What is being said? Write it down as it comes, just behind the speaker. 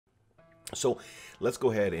So let's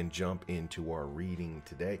go ahead and jump into our reading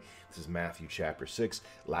today. This is Matthew chapter 6.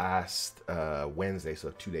 Last Wednesday,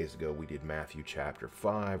 so 2 days ago, we did Matthew chapter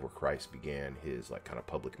 5, where Christ began his kind of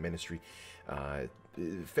public ministry,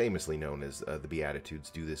 famously known as the Beatitudes.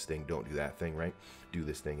 Do this thing, don't do that thing, right? Do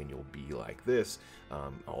this thing and you'll be like this.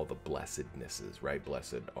 All the blessednesses, right?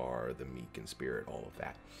 Blessed are the meek in spirit, all of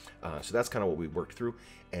that. So that's kind of what we worked through.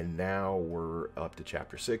 And now we're up to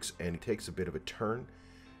chapter 6, and he takes a bit of a turn,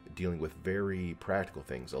 dealing with very practical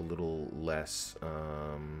things, a little less,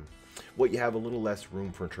 what you have a little less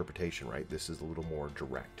room for interpretation, right? This is a little more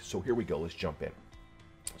direct. So here we go. Let's jump in.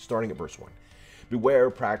 Starting at verse 1. Beware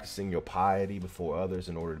of practicing your piety before others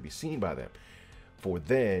in order to be seen by them, for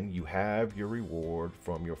then you have your reward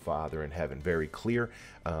from your Father in heaven. Very clear.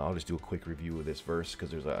 I'll just do a quick review of this verse because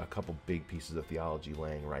there's a couple big pieces of theology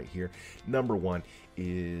laying right here. Number one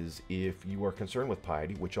is, if you are concerned with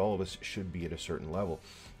piety, which all of us should be at a certain level,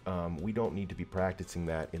 we don't need to be practicing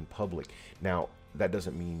that in public. Now, that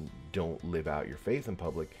doesn't mean don't live out your faith in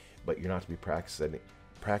public, but you're not to be practicing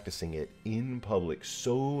it in public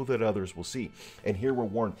so that others will see. And here we're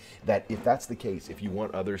warned that if that's the case, if you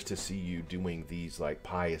want others to see you doing these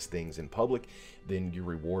pious things in public, then your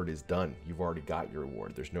reward is done. You've already got your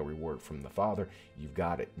reward. There's no reward from the Father. You've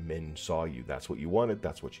got it. Men saw you. That's what you wanted.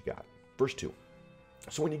 That's what you got. Verse 2.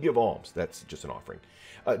 So when you give alms, that's just an offering.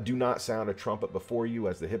 Do not sound a trumpet before you,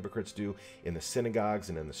 as the hypocrites do in the synagogues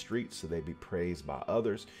and in the streets, so they be praised by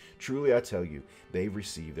others. Truly, I tell you, they've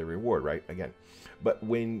received their reward, right? Again. But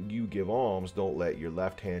when you give alms, don't let your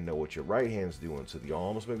left hand know what your right hand's doing, so the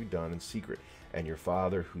alms may be done in secret, and your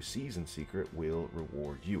Father who sees in secret will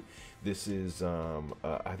reward you. This is,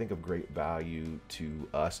 I think, of great value to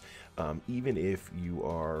us, even if you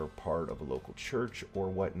are part of a local church or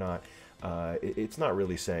whatnot. It's not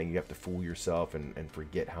really saying you have to fool yourself and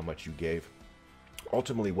forget how much you gave.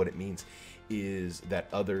 Ultimately, what it means is that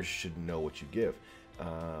others should know what you give.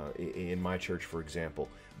 In my church, for example,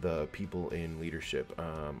 the people in leadership,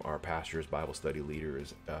 our pastors, Bible study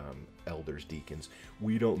leaders, elders, deacons,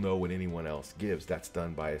 we don't know what anyone else gives. That's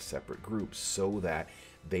done by a separate group so that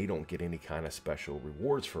they don't get any kind of special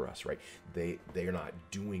rewards for us, right? They're not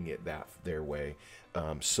doing it their way,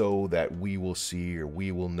 so that we will see or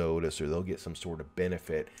we will notice or they'll get some sort of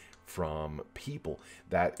benefit from people.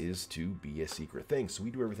 That is to be a secret thing. So we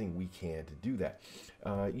do everything we can to do that.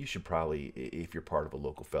 You should probably, if you're part of a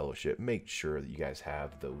local fellowship, make sure that you guys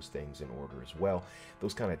have those things in order as well.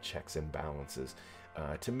 Those kind of checks and balances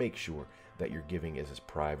to make sure that your giving is as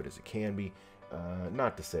private as it can be.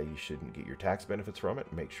 Not to say you shouldn't get your tax benefits from it.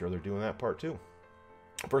 Make sure they're doing that part too.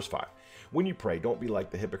 Verse 5. When you pray, don't be like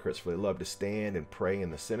the hypocrites, for they love to stand and pray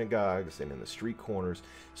in the synagogues and in the street corners,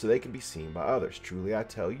 so they can be seen by others. Truly, I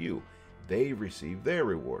tell you, they receive their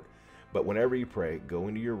reward. But whenever you pray, go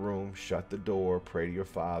into your room, shut the door, pray to your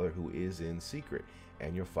Father who is in secret,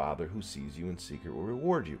 and your Father who sees you in secret will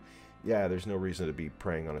reward you. Yeah, there's no reason to be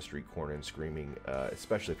praying on a street corner and screaming,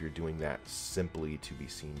 especially if you're doing that simply to be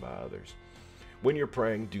seen by others. When you're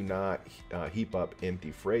praying, do not heap up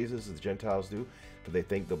empty phrases as the Gentiles do, for they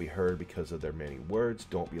think they'll be heard because of their many words.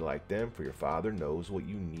 Don't be like them, for your Father knows what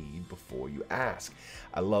you need before you ask.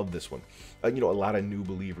 I love this one. A lot of new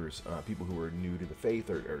believers, people who are new to the faith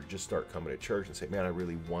or just start coming to church and say, man, I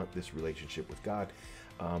really want this relationship with God.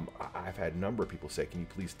 I've had a number of people say, can you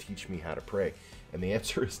please teach me how to pray? And the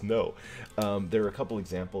answer is no. There are a couple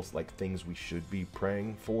examples, like things we should be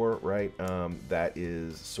praying for, right? That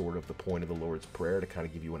is sort of the point of the Lord's Prayer, to kind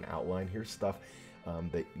of give you an outline. Here's stuff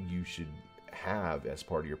that you should have as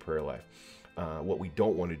part of your prayer life. What we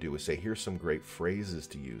don't want to do is say, here's some great phrases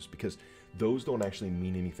to use, because those don't actually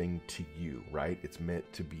mean anything to you, right? It's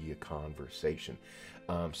meant to be a conversation.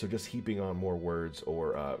 So just heaping on more words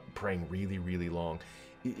or praying really, really long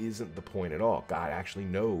isn't the point at all. God actually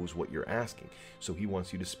knows what you're asking. So he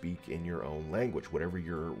wants you to speak in your own language, whatever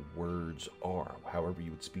your words are, however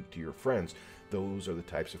you would speak to your friends. Those are the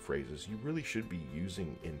types of phrases you really should be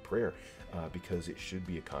using in prayer, because it should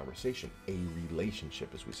be a conversation, a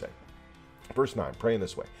relationship, as we say. Verse 9, pray in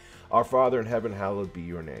this way. Our Father in heaven, hallowed be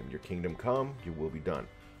your name. Your kingdom come, your will be done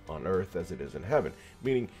on earth as it is in heaven.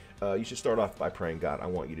 Meaning, you should start off by praying, God, I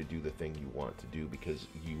want you to do the thing you want to do because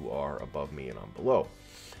you are above me and I'm below.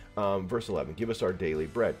 Verse 11, give us our daily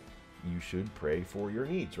bread. You should pray for your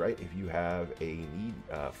needs, right? If you have a need,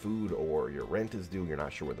 food, or your rent is due, you're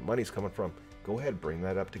not sure where the money's coming from, go ahead, bring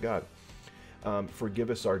that up to God. Forgive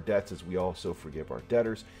us our debts as we also forgive our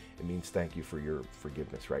debtors. It means thank you for your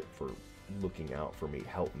forgiveness, right? For looking out for me.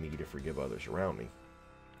 Help me to forgive others around me.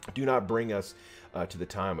 Do not bring us to the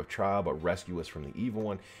time of trial, but rescue us from the evil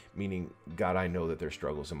one. Meaning, God, I know that there's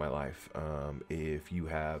struggles in my life. If you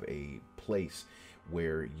have a place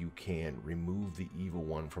where you can remove the evil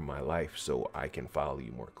one from my life so I can follow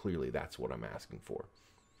you more clearly, that's what I'm asking for.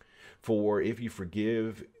 For if you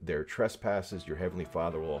forgive their trespasses, your heavenly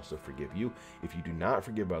Father will also forgive you. If you do not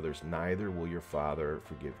forgive others, neither will your Father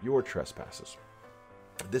forgive your trespasses.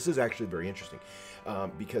 This is actually very interesting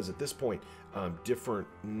because at this point, different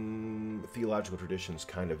theological traditions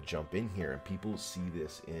kind of jump in here, and people see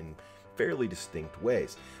this in fairly distinct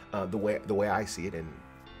ways. The way I see it, and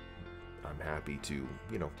I'm happy to,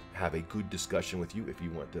 have a good discussion with you if you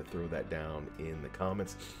want to throw that down in the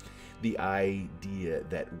comments. The idea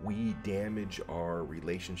that we damage our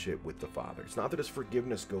relationship with the Father. It's not that his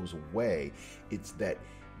forgiveness goes away, it's that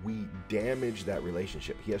we damage that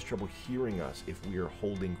relationship. He has trouble hearing us if we are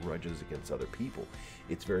holding grudges against other people.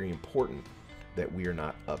 It's very important that we are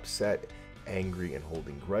not upset, angry, and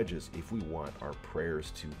holding grudges if we want our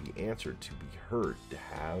prayers to be answered, to be heard, to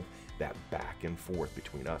have that back and forth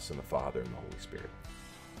between us and the Father and the Holy Spirit.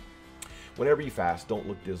 Whenever you fast, don't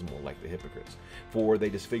look dismal like the hypocrites, for they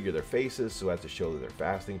disfigure their faces so as to show that they're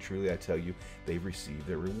fasting. Truly, I tell you, they've received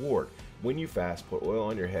their reward. When you fast, put oil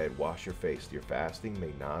on your head, wash your face. Your fasting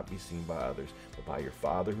may not be seen by others, but by your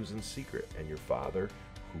Father who's in secret, and your Father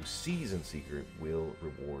who sees in secret will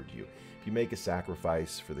reward you. If you make a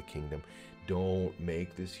sacrifice for the kingdom, don't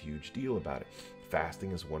make this huge deal about it.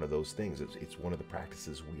 Fasting is one of those things. It's one of the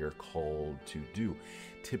practices we are called to do.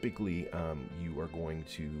 Typically, you are going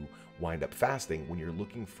to wind up fasting when you're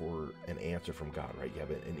looking for an answer from God, right? You have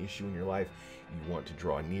an issue in your life. You want to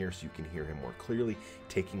draw near so you can hear him more clearly.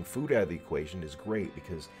 Taking food out of the equation is great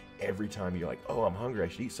because every time you're like, oh, I'm hungry, I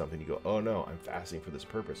should eat something, you go, oh no, I'm fasting for this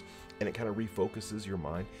purpose. And it kind of refocuses your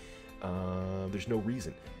mind. There's no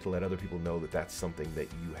reason to let other people know that that's something that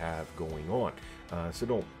you have going on. So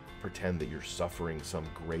don't pretend that you're suffering some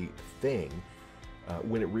great thing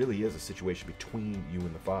when it really is a situation between you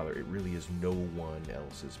and the Father. It really is no one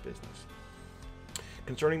else's business.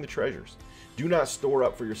 Concerning the treasures, do not store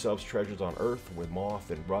up for yourselves treasures on earth where moth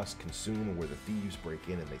and rust consume and where the thieves break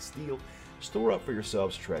in and they steal. Store up for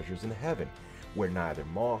yourselves treasures in heaven where neither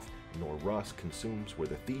moth nor rust consumes, where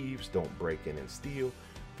the thieves don't break in and steal.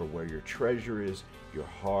 For where your treasure is, your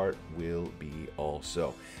heart will be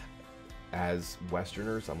also. As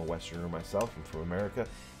Westerners, I'm a Westerner myself, I'm from America,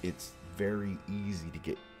 it's very easy to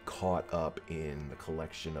get caught up in the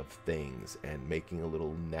collection of things and making a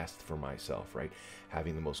little nest for myself, right?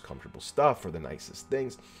 Having the most comfortable stuff or the nicest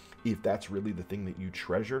things. If that's really the thing that you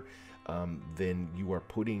treasure, then you are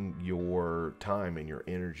putting your time and your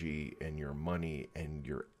energy and your money and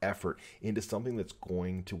your effort into something that's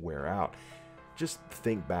going to wear out. Just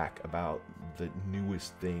think back about the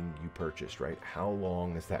newest thing you purchased, right? How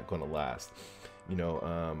long is that going to last?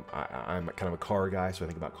 I'm kind of a car guy, so I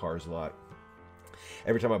think about cars a lot.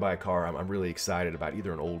 Every time I buy a car, I'm really excited about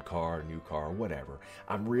either an old car, a new car, or whatever.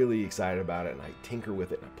 I'm really excited about it, and I tinker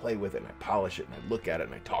with it, and I play with it, and I polish it, and I look at it,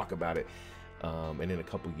 and I talk about it. And in a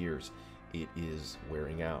couple years, it is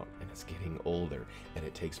wearing out, and it's getting older, and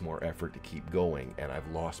it takes more effort to keep going, and I've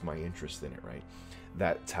lost my interest in it, right?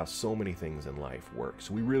 That's how so many things in life work.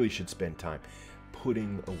 So we really should spend time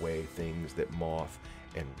putting away things that moth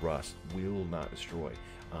and rust will not destroy.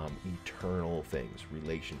 Eternal things,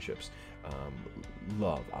 relationships,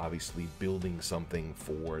 love, obviously building something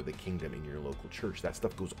for the kingdom in your local church. That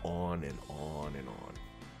stuff goes on and on and on.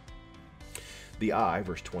 The eye,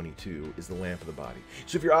 verse 22, is the lamp of the body.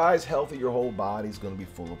 So if your eye is healthy, your whole body is going to be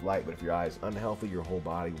full of light. But if your eye is unhealthy, your whole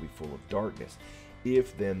body will be full of darkness.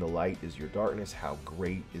 If then the light is your darkness, how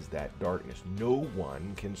great is that darkness? No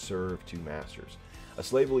one can serve two masters. A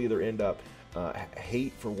slave will either end up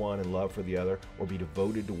hate for one and love for the other, or be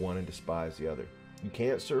devoted to one and despise the other. You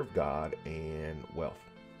can't serve God and wealth.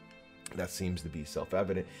 That seems to be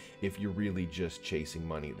self-evident. If you're really just chasing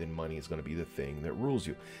money, then money is going to be the thing that rules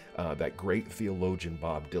you. That great theologian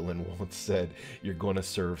Bob Dylan once said, you're going to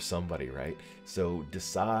serve somebody, right? So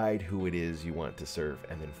decide who it is you want to serve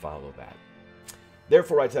and then follow that.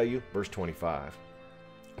 Therefore, I tell you, verse 25,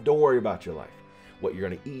 don't worry about your life, what you're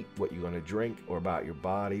going to eat, what you're going to drink, or about your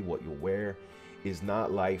body, what you'll wear. Is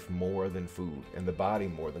not life more than food, and the body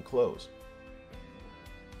more than clothes?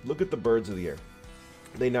 Look at the birds of the air.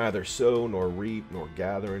 They neither sow nor reap nor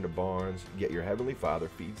gather into barns, yet your heavenly Father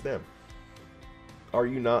feeds them. Are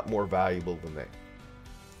you not more valuable than they?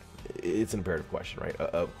 It's an imperative question, right?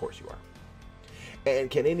 Of course you are.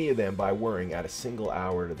 And can any of them, by worrying, add a single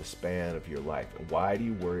hour to the span of your life? And why do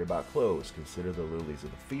you worry about clothes? Consider the lilies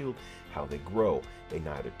of the field, how they grow. They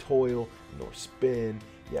neither toil nor spin.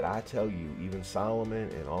 Yet I tell you, even Solomon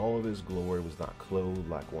in all of his glory was not clothed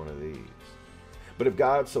like one of these. But if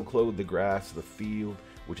God so clothed the grass of the field,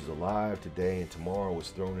 which is alive today and tomorrow is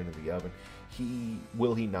thrown into the oven,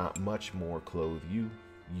 will he not much more clothe you,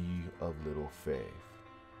 ye of little faith?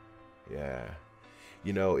 Yeah.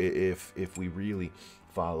 You know, if we really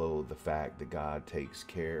follow the fact that God takes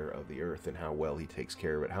care of the earth and how well he takes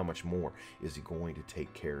care of it, how much more is he going to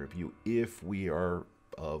take care of you if we are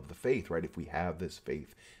of the faith, right? If we have this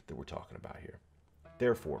faith that we're talking about here.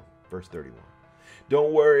 Therefore, verse 31,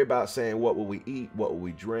 don't worry about saying, what will we eat? What will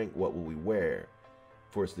we drink? What will we wear?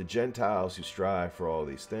 For it's the Gentiles who strive for all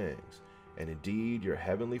these things. And indeed, your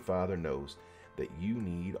heavenly Father knows that you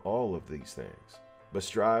need all of these things. But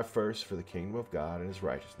strive first for the kingdom of God and his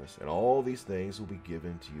righteousness, and all these things will be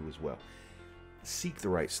given to you as well. Seek the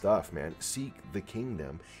right stuff, man. Seek the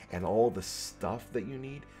kingdom, and all the stuff that you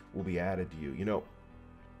need will be added to you. You know,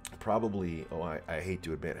 probably, I hate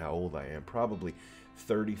to admit how old I am, probably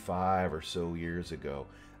 35 or so years ago,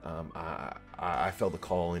 I felt a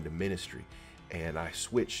call into ministry, and I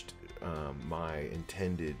switched my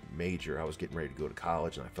intended major. I was getting ready to go to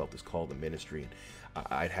college, and I felt this call to ministry, and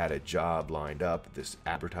I'd had a job lined up. This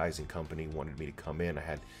advertising company wanted me to come in. I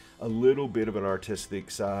had a little bit of an artistic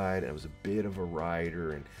side. I was a bit of a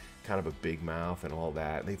writer and kind of a big mouth and all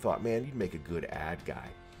that. And they thought, man, you'd make a good ad guy.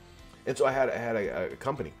 And so I had a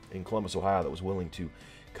company in Columbus, Ohio that was willing to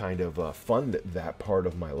kind of fund that part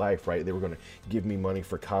of my life, right? They were going to give me money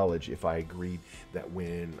for college if I agreed that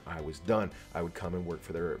when I was done, I would come and work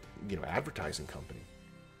for their, advertising company.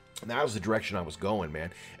 And that was the direction I was going,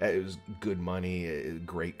 man. It was good money, a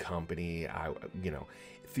great company.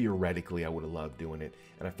 Theoretically, I would have loved doing it.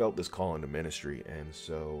 And I felt this call into ministry. And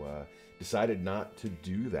so decided not to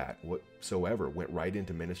do that whatsoever. Went right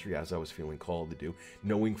into ministry as I was feeling called to do,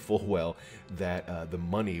 knowing full well that the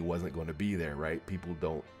money wasn't going to be there, right? People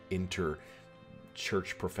don't enter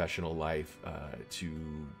church professional life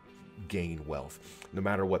to gain wealth. No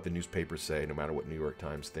matter what the newspapers say, no matter what New York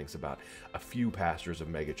Times thinks about a few pastors of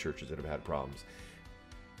mega churches that have had problems.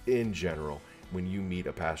 In general, when you meet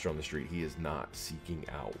a pastor on the street, he is not seeking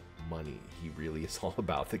out money. He really is all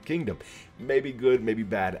about the kingdom. Maybe good, maybe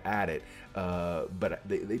bad at it, but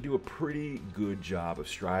they do a pretty good job of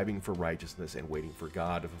striving for righteousness and waiting for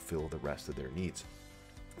God to fulfill the rest of their needs.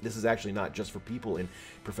 This is actually not just for people in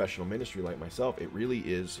professional ministry like myself. It really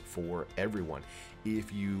is for everyone.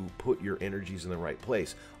 If you put your energies in the right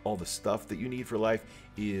place, all the stuff that you need for life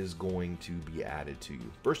is going to be added to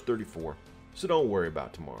you. Verse 34, so don't worry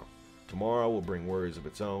about tomorrow. Tomorrow will bring worries of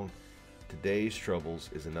its own. Today's troubles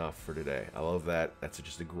is enough for today. I love that. That's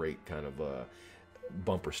just a great kind of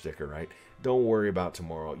bumper sticker, right? Don't worry about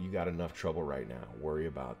tomorrow. You got enough trouble right now. Worry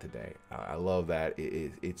about today. I love that.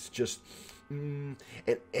 It's just an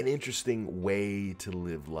interesting way to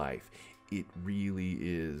live life. It really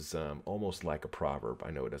is almost like a proverb.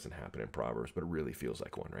 I know it doesn't happen in Proverbs, but it really feels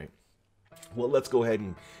like one, right? Well, let's go ahead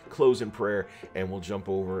and close in prayer, and we'll jump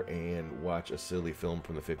over and watch a silly film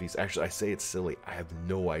from the 50s. Actually, I say it's silly. I have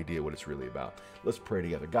no idea what it's really about. Let's pray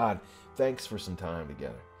together. God, thanks for some time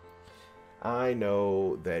together. I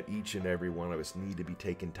know that each and every one of us need to be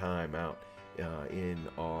taking time out in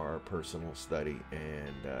our personal study,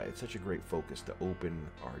 and it's such a great focus to open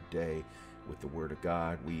our day with the Word of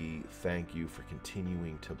God. We thank you for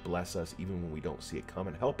continuing to bless us even when we don't see it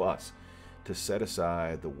coming. Help us to set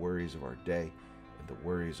aside the worries of our day and the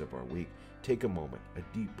worries of our week. Take a moment, a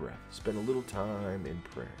deep breath, spend a little time in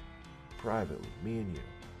prayer, privately, me and you,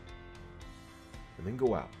 and then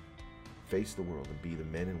go out, face the world, and be the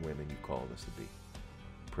men and women you called us to be.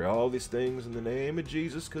 Pray all these things in the name of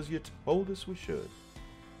Jesus because you told us we should.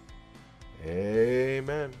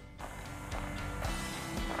 Amen.